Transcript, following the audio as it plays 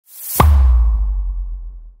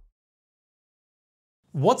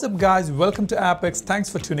What's up guys, welcome to Apex, thanks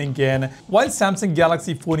for tuning in. While Samsung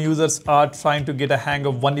Galaxy phone users are trying to get a hang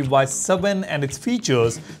of One UI 7 and its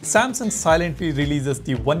features, Samsung silently releases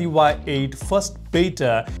the One UI 8 first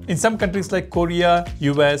beta in some countries like Korea,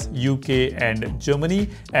 US, UK and Germany,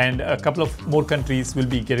 and a couple of more countries will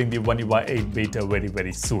be getting the One UI 8 beta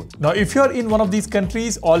very soon. Now if you're in one of these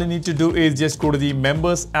countries, all you need to do is just go to the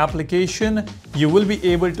members application. You will be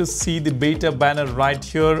able to see the beta banner right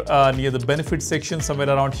here near the benefits section. Somewhere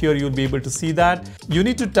around here you'll be able to see that. You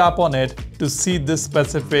need to tap on it to see this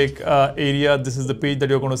specific area. This is the page that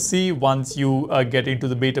you're going to see once you get into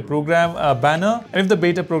the beta program banner. And if the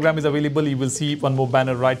beta program is available, you will see one more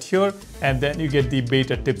banner right here, and then you get the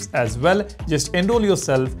beta tips as well. Just enroll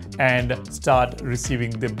yourself and start receiving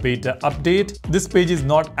the beta update. This page is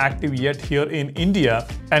not active yet here in India,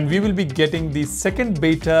 and we will be getting the second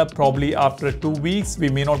beta probably after 2 weeks. We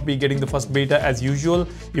may not be getting the first beta as usual.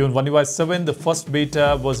 Even One UI 7, the first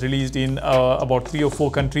beta was released in about 3 or 4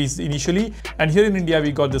 countries initially, and here in India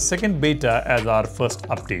we got the second beta as our first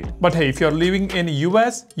update. But hey, if you're living in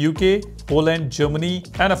US, UK, Poland, Germany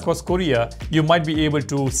and of course Korea, you might be able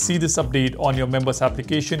to see this update on your members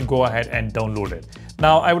application. Go ahead and download it.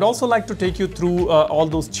 Now, I would also like to take you through all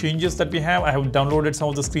those changes that we have. I have downloaded some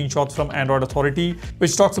of the screenshots from Android Authority,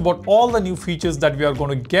 which talks about all the new features that we are going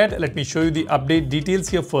to get. Let me show you the update details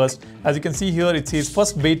here first. As you can see here, it says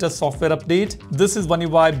first beta software update. This is One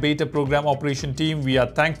UI beta program operation team. We are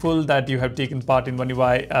thankful that you have taken part in One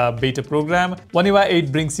UI beta program. One UI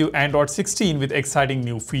 8 brings you Android 16 with exciting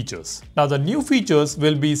new features. Now, the new features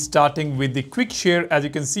will be starting with the quick share. As you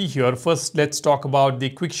can see here, first let's talk about the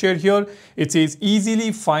quick share here. It says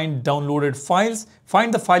easily find downloaded files.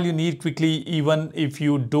 Find the file you need quickly even if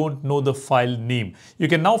you don't know the file name. You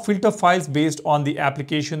can now filter files based on the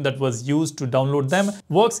application that was used to download them.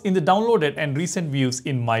 Works in the downloaded and recent views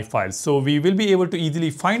in My Files. So we will be able to easily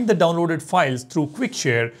find the downloaded files through quick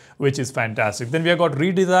share, which is fantastic. Then we have got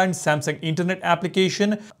redesigned Samsung Internet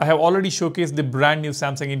application. I have already showcased the brand new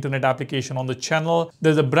Samsung Internet application on the channel.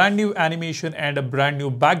 There's a brand new animation and a brand new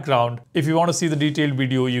background. If you want to see the detailed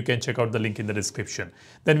video, you can check out the link in the description.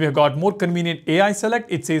 Then we have got more convenient AI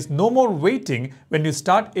select. It says no more waiting. When you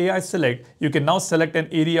start AI select, you can now select an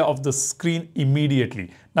area of the screen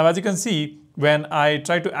immediately. Now, as you can see, when I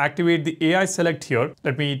try to activate the AI select here,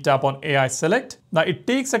 let me tap on AI select. Now it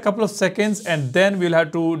takes a couple of seconds and then we'll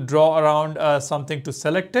have to draw around something to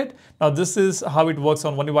select it. Now this is how it works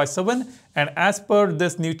on One UI 7, and as per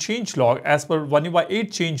this new changelog, as per One UI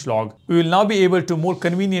 8 changelog, we will now be able to more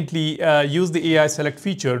conveniently use the AI select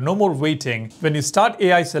feature. No more waiting. When you start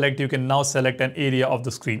AI select, you can now select an area of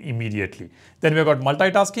the screen immediately. Then we've got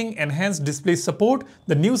multitasking, enhanced display support.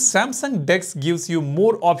 The new Samsung DeX gives you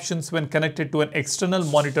more options when connected to an external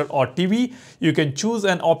monitor or TV. You can choose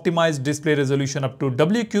an optimized display resolution up to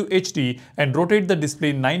WQHD and rotate the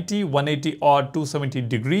display 90, 180 or 270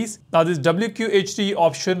 degrees. Now this WQHD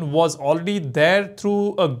option was already there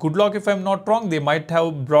through a Goodlock if I'm not wrong. They might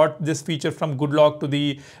have brought this feature from Goodlock to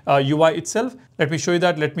the UI itself. Let me show you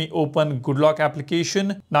that. Let me open Goodlock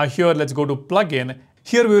application. Now here let's go to plugin.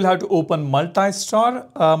 Here we will have to open multi-star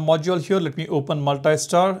module here. Let me open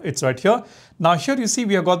multi-star. It's right here. Now here you see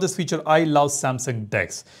we have got this feature, I love Samsung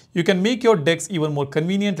DeX. You can make your DeX even more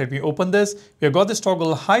convenient. Let me open this. We have got this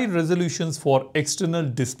toggle high resolutions for external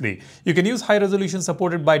display. You can use high resolution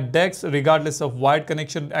supported by DeX regardless of wired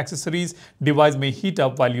connection accessories. Device may heat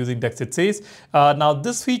up while using DeX, it says. Now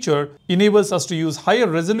this feature enables us to use higher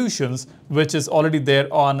resolutions, which is already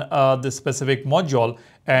there on this specific module.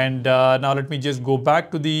 And now let me just go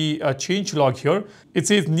back to the change log here. It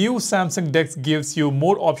says new Samsung DeX gives you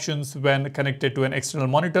more options when connected to an external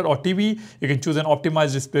monitor or TV. You can choose an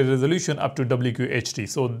optimized display resolution up to WQHD.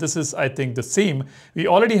 So this is, I think, the same. We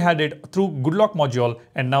already had it through Goodlock module,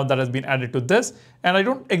 and now that has been added to this. And I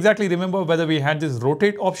don't exactly remember whether we had this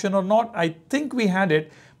rotate option or not. I think we had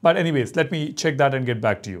it. But anyways, let me check that and get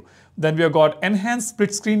back to you. Then we have got enhanced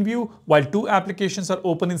split screen view. While two applications are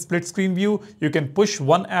open in split screen view, you can push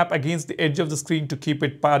one app against the edge of the screen to keep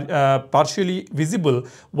it partially visible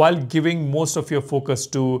while giving most of your focus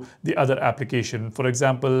to the other application. For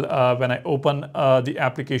example, when I open the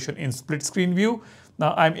application in split screen view,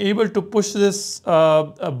 now I'm able to push this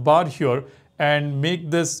bar here and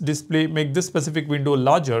make this display, make this specific window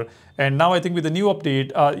larger. And now I think with the new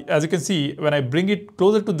update, as you can see, when I bring it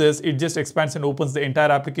closer to this, it just expands and opens the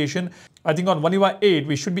entire application. I think on One UI 8,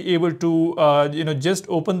 we should be able to, just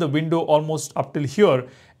open the window almost up till here.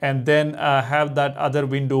 and then have that other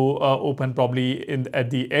window open probably at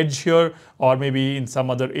the edge here, or maybe in some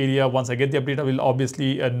other area. Once I get the update, I will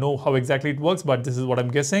obviously know how exactly it works, but this is what I'm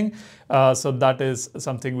guessing. So that is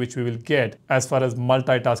something which we will get as far as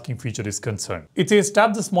multitasking feature is concerned. It says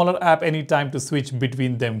tap the smaller app anytime to switch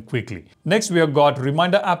between them quickly. Next, we have got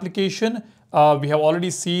reminder application. We have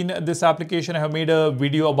already seen this application. I have made a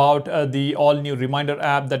video about the all-new reminder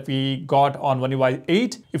app that we got on One UI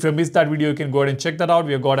 8. If you missed that video, you can go ahead and check that out.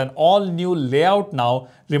 We have got an all-new layout now.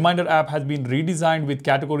 Reminder app has been redesigned with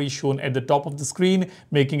categories shown at the top of the screen,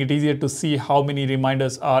 making it easier to see how many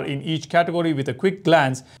reminders are in each category with a quick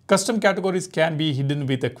glance. Custom categories can be hidden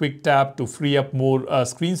with a quick tap to free up more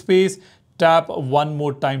screen space. Tap one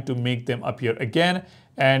more time to make them appear again.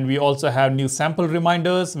 And we also have new sample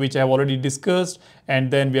reminders, which I have already discussed.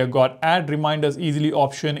 And then we have got add reminders easily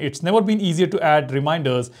option. It's never been easier to add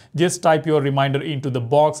reminders. Just type your reminder into the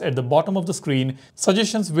box at the bottom of the screen.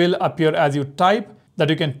 Suggestions will appear as you type that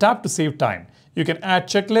you can tap to save time. You can add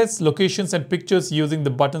checklists, locations, and pictures using the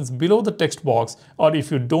buttons below the text box, or if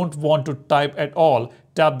you don't want to type at all,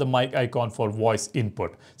 tap the mic icon for voice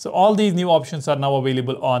input. So all these new options are now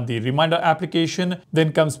available on the reminder application.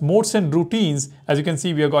 Then comes modes and routines. As you can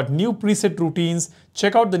see, we have got new preset routines.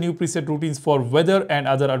 Check out the new preset routines for weather and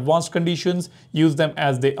other advanced conditions. Use them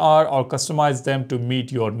as they are or customize them to meet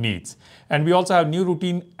your needs. And we also have new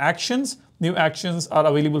routine actions. New actions are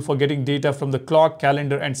available for getting data from the clock,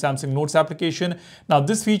 calendar, and Samsung Notes application. Now,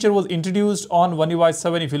 this feature was introduced on One UI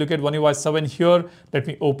 7. If you look at One UI 7 here, let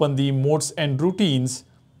me open the modes and routines.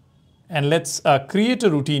 And let's create a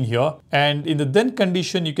routine here. And in the then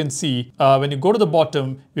condition, you can see when you go to the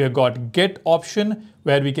bottom, we have got get option,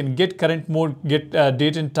 where we can get current mode, get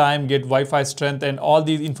date and time, get Wi-Fi strength, and all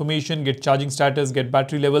these information, get charging status, get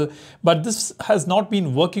battery level. But this has not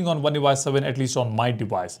been working on One UI 7, at least on my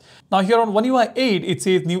device. Now here on One UI 8, it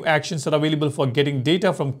says new actions are available for getting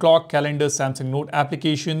data from clock, calendar, Samsung Note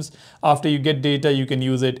applications. After you get data, you can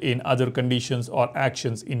use it in other conditions or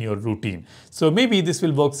actions in your routine. So maybe this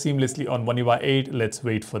will work seamlessly on One UI 8. Let's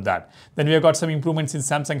wait for that. Then we have got some improvements in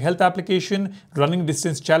Samsung Health application, running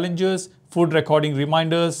distance challenges, food recording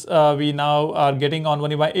reminders we now are getting on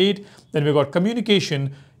One UI 8. Then we've got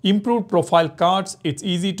communication, improved profile cards. It's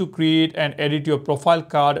easy to create and edit your profile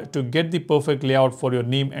card to get the perfect layout for your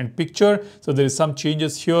name and picture. So there is some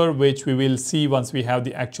changes here which we will see once we have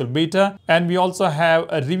the actual beta. And we also have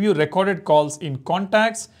a review recorded calls in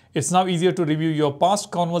contacts. It's now easier to review your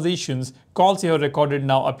past conversations. Calls you have recorded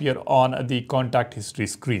now appear on the contact history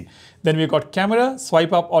screen. Then we've got camera,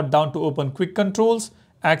 swipe up or down to open quick controls.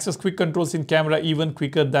 Access quick controls in camera even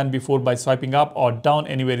quicker than before by swiping up or down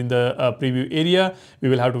anywhere in the preview area. We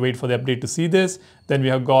will have to wait for the update to see this. Then we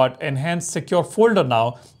have got enhanced secure folder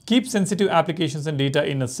now. Keep sensitive applications and data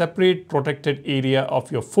in a separate protected area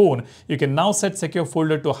of your phone. You can now set secure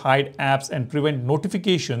folder to hide apps and prevent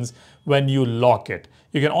notifications when you lock it.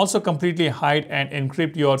 You can also completely hide and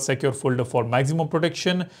encrypt your secure folder for maximum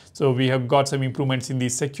protection. So we have got some improvements in the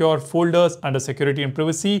secure folders under security and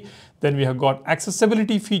privacy. Then we have got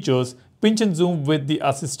accessibility features, pinch and zoom with the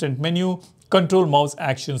assistant menu, control mouse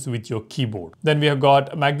actions with your keyboard. Then we have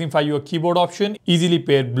got magnify your keyboard option, easily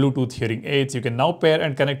pair Bluetooth hearing aids. You can now pair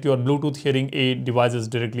and connect your Bluetooth hearing aid devices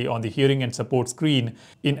directly on the hearing and support screen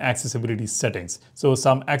in accessibility settings. So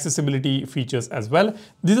some accessibility features as well.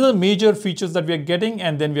 These are the major features that we are getting,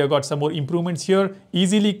 and then we have got some more improvements here.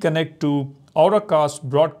 Easily connect to Acast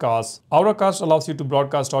broadcast. Acast allows you to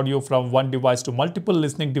broadcast audio from one device to multiple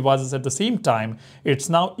listening devices at the same time. It's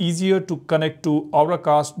now easier to connect to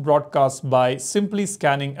Acast broadcast by simply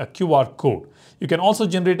scanning a QR code. You can also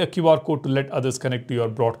generate a QR code to let others connect to your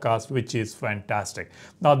broadcast, which is fantastic.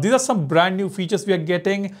 Now, these are some brand new features we are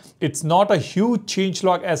getting. It's not a huge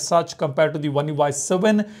changelog as such compared to the One UI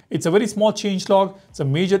 7. It's a very small changelog.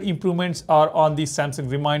 Some major improvements are on the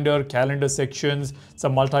Samsung reminder, calendar sections,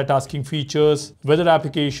 some multitasking features, weather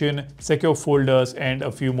application, secure folders, and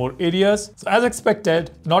a few more areas. So as expected,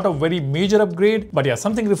 not a very major upgrade, but yeah,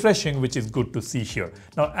 something refreshing, which is good to see here.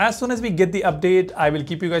 Now, as soon as we get the update, I will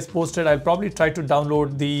keep you guys posted. I'll probably try to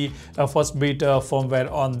download the first beta firmware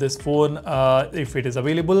on this phone if it is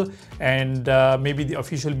available, and maybe the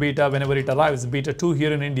official beta whenever it arrives, beta 2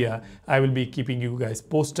 here in India. I will be keeping you guys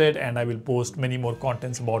posted, and I will post many more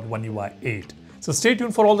contents about One UI 8. So stay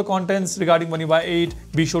tuned for all the contents regarding One UI 8.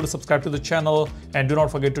 Be sure to subscribe to the channel and do not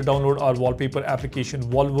forget to download our wallpaper application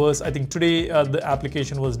Wallverse. I think today the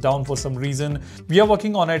application was down for some reason. We are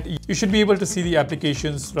working on it. You should be able to see the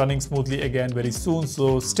applications running smoothly again very soon.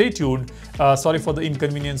 So stay tuned. Sorry for the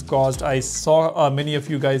inconvenience caused. I saw many of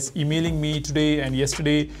you guys emailing me today and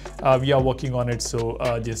yesterday. We are working on it. So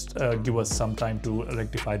just give us some time to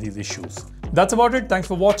rectify these issues. That's about it. Thanks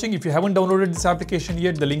for watching. If you haven't downloaded this application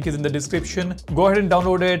yet, the link is in the description. Go ahead and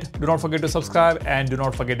download it. Do not forget to subscribe and do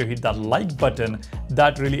not forget to hit that like button.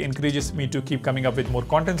 That really encourages me to keep coming up with more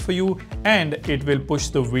content for you, and it will push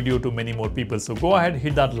the video to many more people. So go ahead,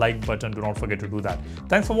 hit that like button. Do not forget to do that.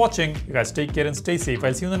 Thanks for watching. You guys take care and stay safe.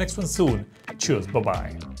 I'll see you in the next one soon. Cheers.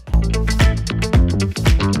 Bye-bye.